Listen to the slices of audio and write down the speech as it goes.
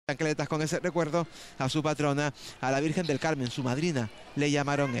Chancletas con ese recuerdo a su patrona, a la Virgen del Carmen, su madrina, le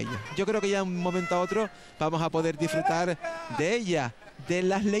llamaron ellos. Yo creo que ya de un momento a otro vamos a poder disfrutar de ella, de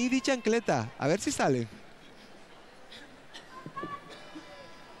las Lady Chancletas. A ver si salen.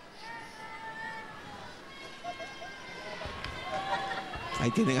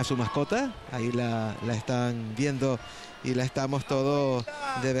 Ahí tienen a su mascota, ahí la están viendo y la estamos todos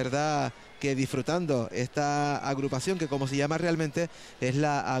de verdad que disfrutando. Esta agrupación, que como se llama realmente, es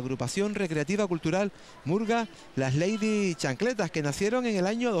la Agrupación Recreativa Cultural Murga, las Lady Chancletas, que nacieron en el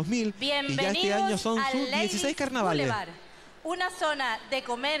año 2000. Bienvenidos, y ya este año son sus 16 Ladies carnavales. Boulevard, una zona de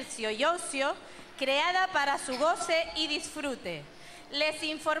comercio y ocio creada para su goce y disfrute. Les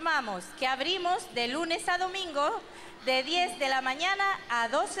informamos que abrimos de lunes a domingo de 10 de la mañana a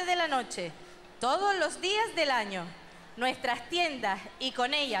 12 de la noche, todos los días del año. Nuestras tiendas y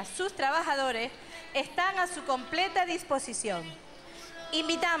con ellas sus trabajadores están a su completa disposición.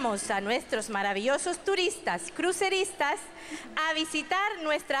 Invitamos a nuestros maravillosos turistas cruceristas a visitar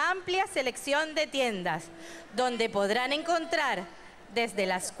nuestra amplia selección de tiendas, donde podrán encontrar desde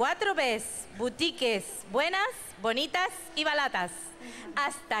las 4Bs, boutiques buenas, bonitas y baratas,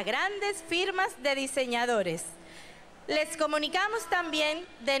 hasta grandes firmas de diseñadores. Les comunicamos también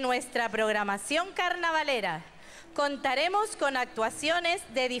de nuestra programación carnavalera. Contaremos con actuaciones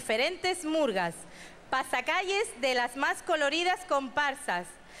de diferentes murgas, pasacalles de las más coloridas comparsas.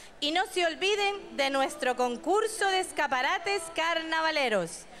 Y no se olviden de nuestro concurso de escaparates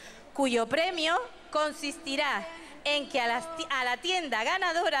carnavaleros, cuyo premio consistirá en que a la tienda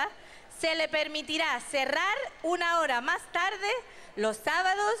ganadora se le permitirá cerrar una hora más tarde los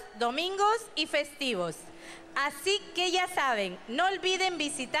sábados, domingos y festivos. Así que ya saben, no olviden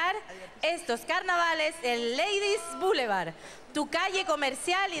visitar estos carnavales en Ladies Boulevard, tu calle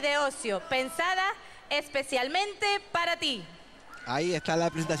comercial y de ocio, pensada especialmente para ti. Ahí está la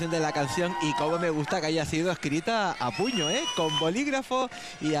presentación de la canción y cómo me gusta que haya sido escrita a puño, con bolígrafo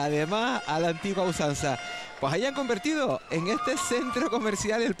y además a la antigua usanza. Pues hayan convertido en este centro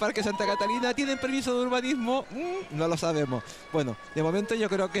comercial el Parque Santa Catalina. ¿Tienen permiso de urbanismo? No lo sabemos. Bueno, de momento yo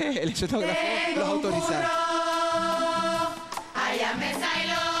creo que el escenógrafo los autoriza. Allá Mesa y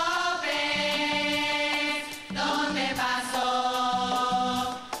López, donde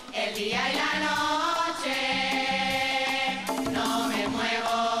pasó el día y la noche, no me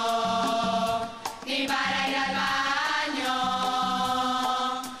muevo ni para ir al baño,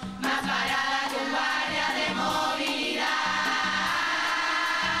 más parada que un guardia de movilidad.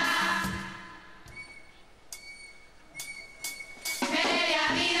 Media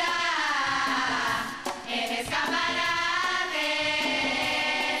vida en escaparate.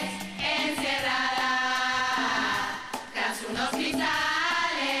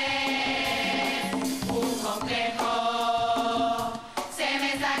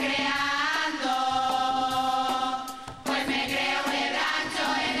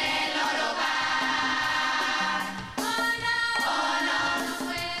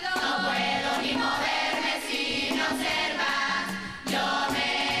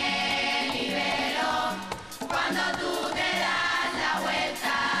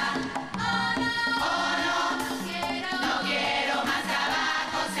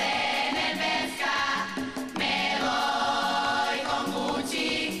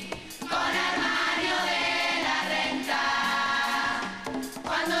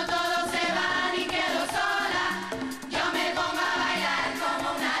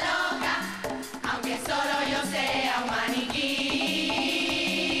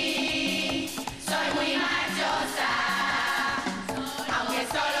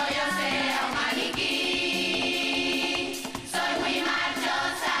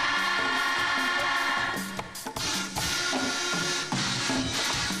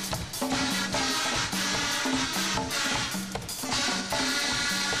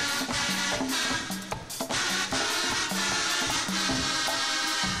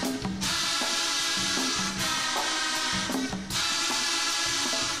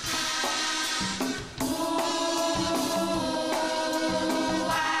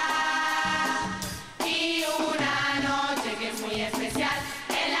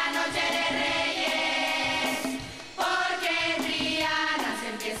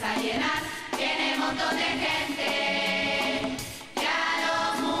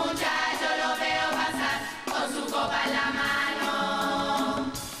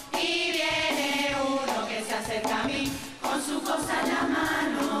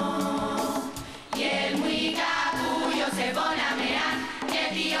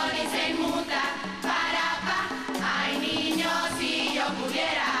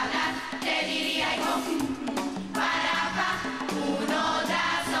 Pudiera hablar, te diría y con para pa, uno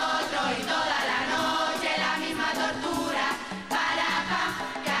tras otro.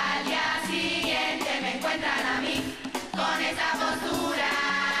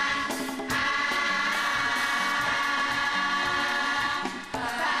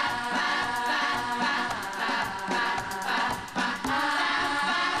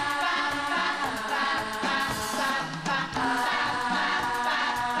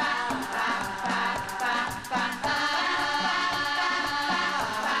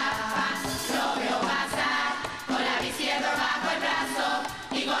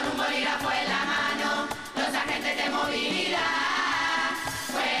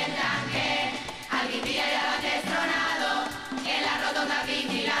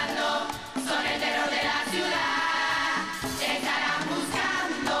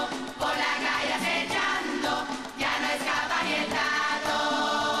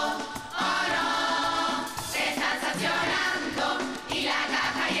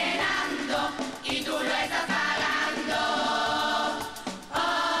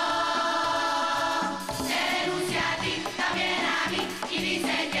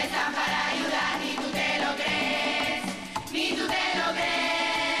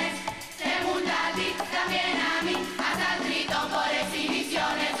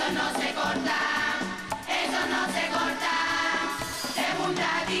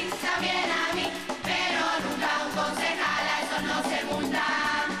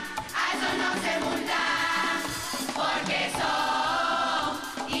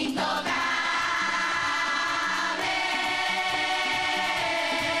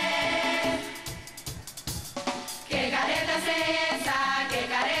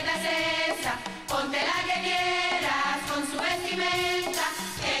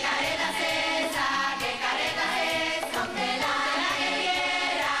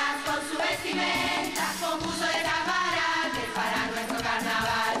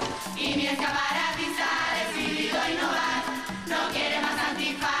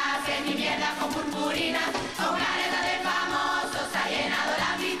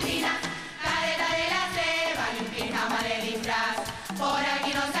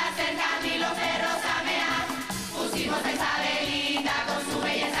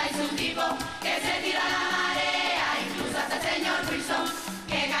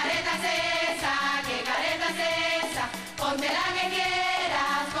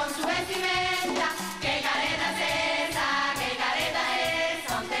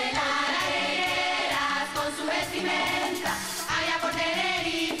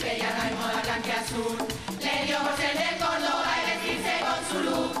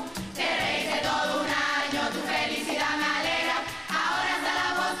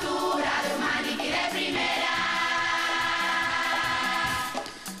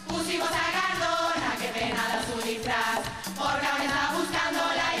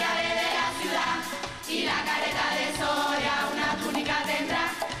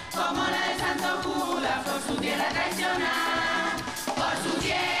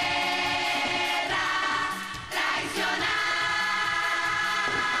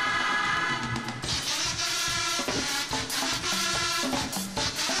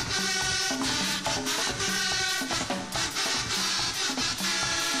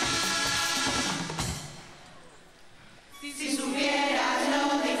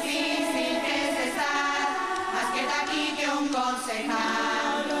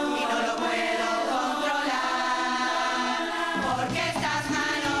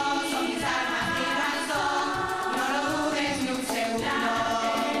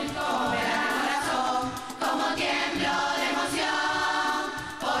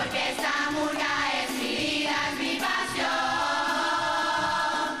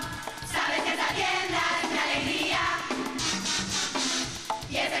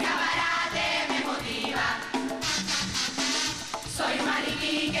 escaparate me motiva. Soy un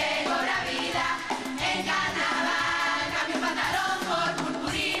maniquí que cobra vida. En carnaval cambio un pantalón por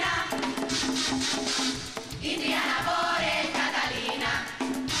purpurina y Triana por el Catalina.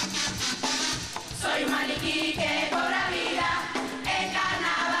 Soy un maniquí que cobra vida. En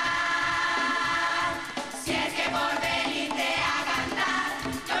carnaval, si es que por venirte a cantar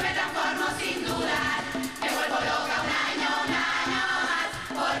yo me transformo sin dudar. Me vuelvo loca un año más,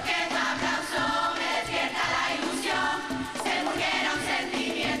 porque tu aplauso me despierta la ilusión. Ser murguera un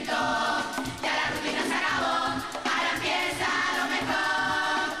sentimiento, ya la rutina se acabó, ahora empieza lo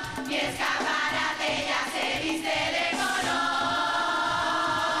mejor. Mi escaparate ya se viste de color.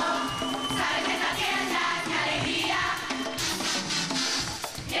 Sabes que esta tienda es mi alegría,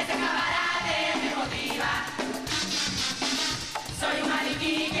 y este escaparate me motiva. Soy un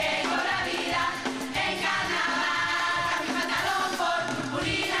maniquí que cobra vida. En carnaval cambio mi pantalón por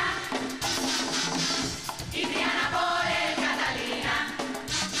purpurina y Triana por el Catalina.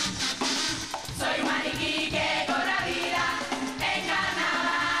 Soy un maniquí que cobra vida. En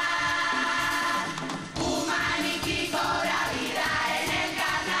carnaval, un maniquí cobra vida en el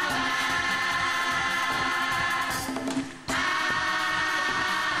carnaval.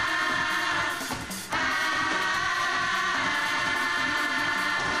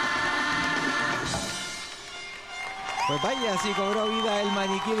 Pues vaya, si cobró vida el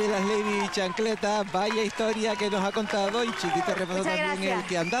maniquí de las Lady Chancletas, vaya historia que nos ha contado, y Chiquita repasó Muchas también gracias. el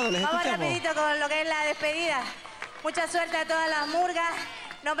que han dado. Les Vamos escuchamos. rapidito con lo que es la despedida. Mucha suerte a todas las murgas.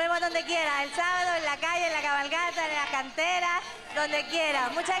 Nos vemos donde quiera, el sábado, en la calle, en la cabalgata, en las canteras, donde quiera.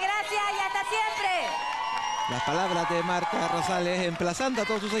 Muchas gracias y hasta siempre. Las palabras de Marta Rosales emplazando a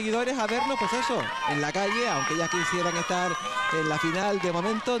todos sus seguidores a vernos, pues eso, en la calle, aunque ellas quisieran estar en la final. De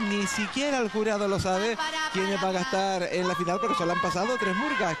momento ni siquiera el jurado lo sabe quiénes van a estar en la final, pero solo han pasado 3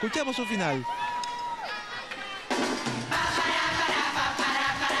 murgas. Escuchamos su final.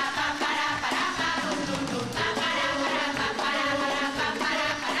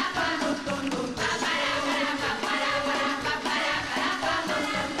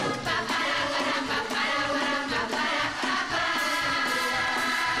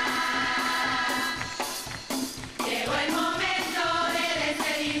 Llegó el momento de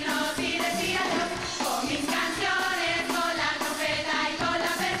despedirnos y decir adiós con mis canciones, con la trompeta y con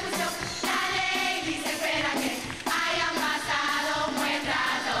la percusión. La lady se espera que hayan pasado un buen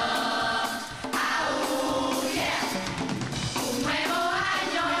rato. ¡Au, yeah! Un nuevo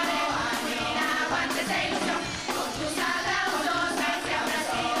año de Juanina, aguante esa ilusión. Con tus aplausos ese habrá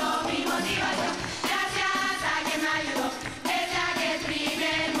sido mi motivación. Gracias a quien me ayudó desde aquel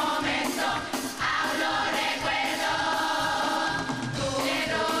primer momento. Aún lo recuerdo. Tú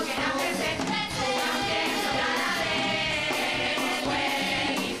negro que no pensé, aunque no ganaré. Eres buen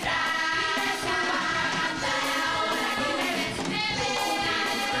disfraz. Estaba a cantar y ahora aquí me ves. Un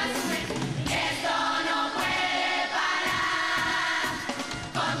año más un mes. Y esto no puede parar.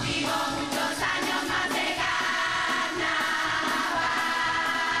 Contigo muchos años más de carnaval.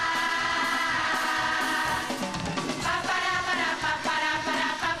 Pa para pa para pa para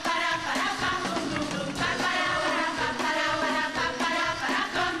pa dum dum dum. Pa para pa para pa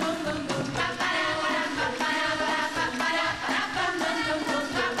dum dum dum. Pa para pa para dum dum dum.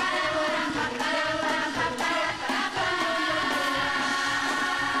 Pa para pa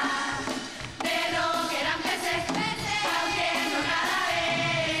de rockera empecé, aunque no cada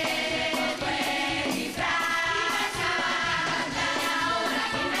vez. Buen disfraz. Estaba a cantar y ahora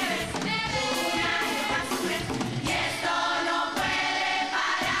aquí me ves. Un año más un mes. Y esto no puede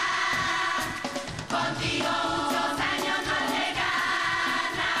parar. Contigo muchos años más de carnaval.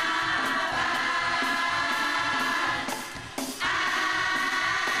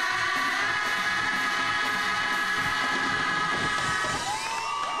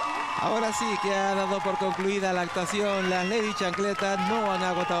 Ahora sí que ha dado por concluida la actuación. Las Lady Chancletas no han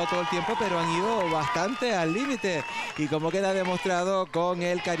agotado todo el tiempo, pero han ido bastante al límite. Y como queda demostrado con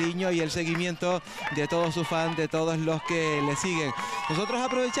el cariño y el seguimiento de todos sus fans, de todos los que le siguen. Nosotros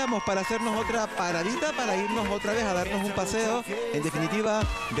aprovechamos para hacernos otra paradita, para irnos otra vez a darnos un paseo. En definitiva,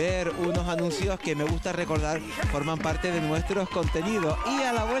 ver unos anuncios que me gusta recordar forman parte de nuestros contenidos. Y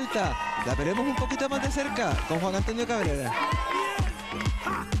a la vuelta la veremos un poquito más de cerca con Juan Antonio Cabrera.